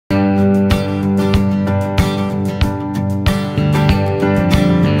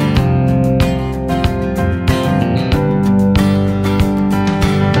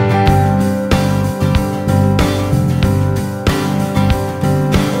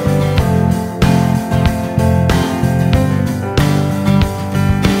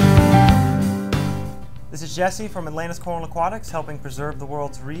is Jesse from Atlantis Coral Aquatics, helping preserve the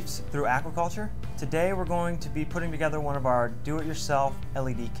world's reefs through aquaculture. Today we're going to be putting together one of our do-it-yourself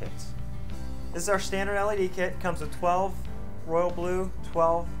LED kits. This is our standard LED kit. It comes with 12 royal blue,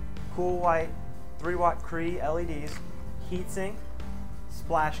 12 cool white, 3-watt Cree LEDs, heatsink,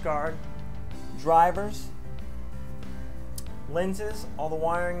 splash guard, drivers, lenses, all the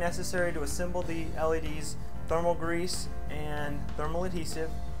wiring necessary to assemble the LEDs, thermal grease and thermal adhesive,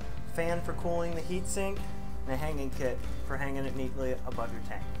 fan for cooling the heatsink, and a hanging kit for hanging it neatly above your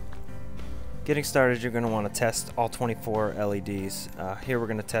tank. Getting started, you're going to want to test all 24 LEDs. Here we're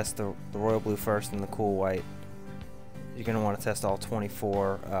going to test the royal blue first and the cool white. You're going to want to test all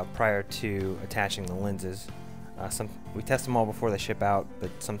 24 prior to attaching the lenses. We test them all before they ship out,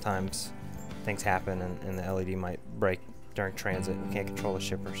 but sometimes things happen and the LED might break during transit. We can't control the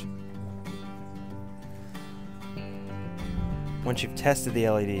shippers. Once you've tested the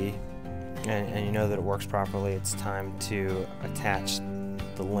LED and you know that it works properly, it's time to attach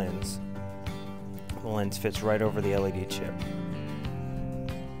the lens. The lens fits right over the LED chip.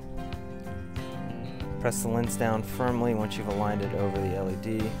 Press the lens down firmly once you've aligned it over the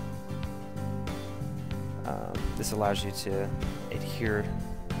LED. This allows you to adhere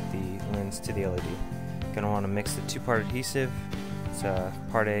the lens to the LED. You're going to want to mix the two-part adhesive. It's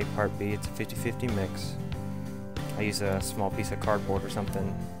part A, part B. It's a 50-50 mix. I use a small piece of cardboard or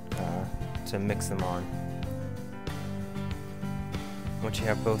something to mix them on. Once you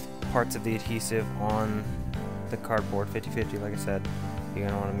have both parts of the adhesive on the cardboard, 50-50 like I said, you're going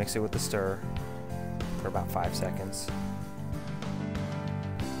to want to mix it with the stir for about 5 seconds.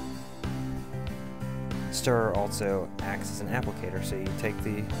 Stir also acts as an applicator, so you take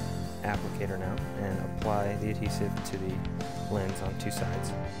the applicator now and apply the adhesive to the lens on two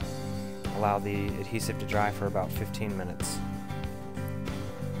sides. Allow the adhesive to dry for about 15 minutes.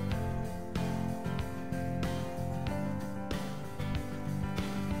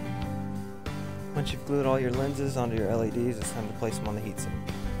 Once you've glued all your lenses onto your LEDs, it's time to place them on the heatsink.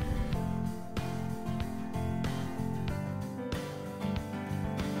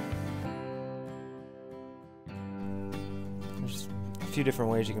 There's a few different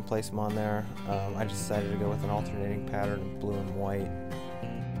ways you can place them on there. I just decided to go with an alternating pattern of blue and white.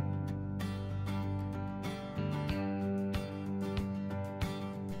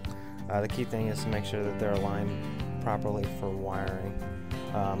 The key thing is to make sure that they're aligned properly for wiring.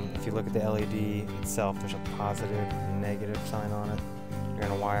 If you look at the LED itself, there's a positive and negative sign on it. You're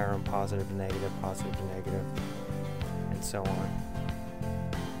going to wire them positive to negative, and so on.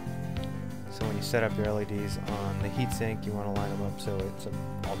 So when you set up your LEDs on the heatsink, you want to line them up so it's an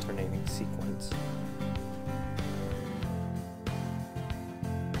alternating sequence.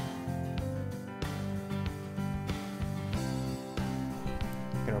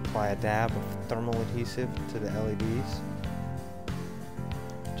 Going to apply a dab of thermal adhesive to the LEDs.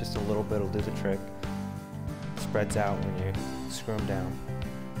 Just a little bit will do the trick. It spreads out when you screw them down.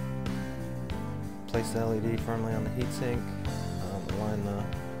 Place the LED firmly on the heatsink. Align the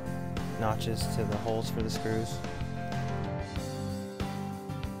notches to the holes for the screws.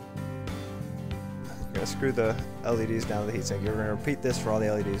 You're going to screw the LEDs down to the heatsink. You're going to repeat this for all the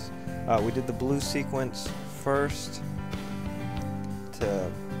LEDs. We did the blue sequence first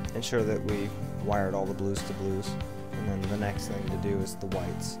to ensure that we wired all the blues to blues, and then the next thing to do is the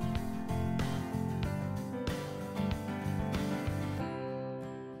whites.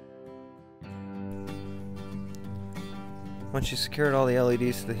 Once you secured all the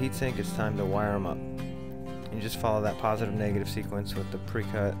LEDs to the heatsink, it's time to wire them up. You just follow that positive negative sequence with the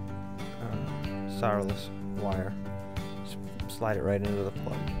pre-cut solderless wire. Just slide it right into the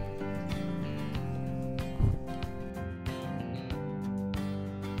plug.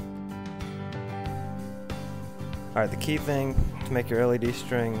 Alright, the key thing to make your LED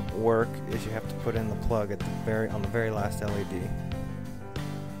string work is you have to put in the plug at on the very last LED.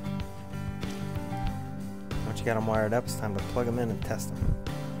 Once you got them wired up, it's time to plug them in and test them.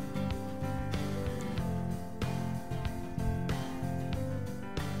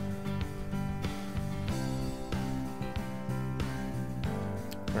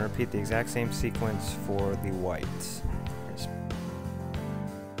 I'm going to repeat the exact same sequence for the whites.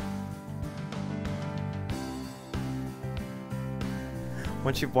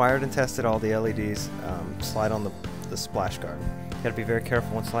 Once you've wired and tested all the LEDs, slide on the splash guard. You got to be very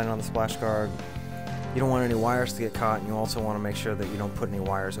careful when sliding on the splash guard. You don't want any wires to get caught, and you also want to make sure that you don't put any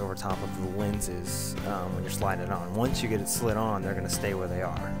wires over top of the lenses when you're sliding it on. Once you get it slid on, they're going to stay where they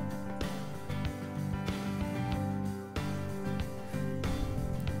are.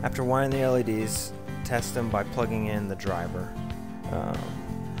 After wiring the LEDs, test them by plugging in the driver.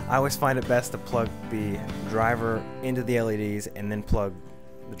 I always find it best to plug the driver into the LEDs and then plug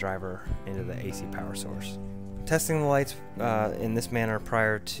the driver into the AC power source. Testing the lights in this manner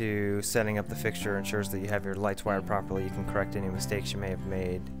prior to setting up the fixture ensures that you have your lights wired properly. You can correct any mistakes you may have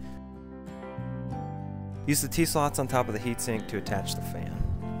made. Use the T-slots on top of the heatsink to attach the fan.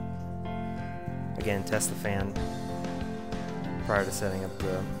 Again, test the fan prior to setting up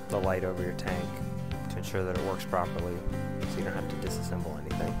the light over your tank to ensure that it works properly so you don't have to disassemble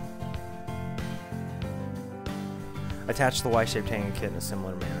anything. Attach the Y-shaped hanging kit in a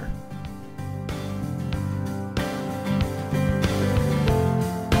similar manner.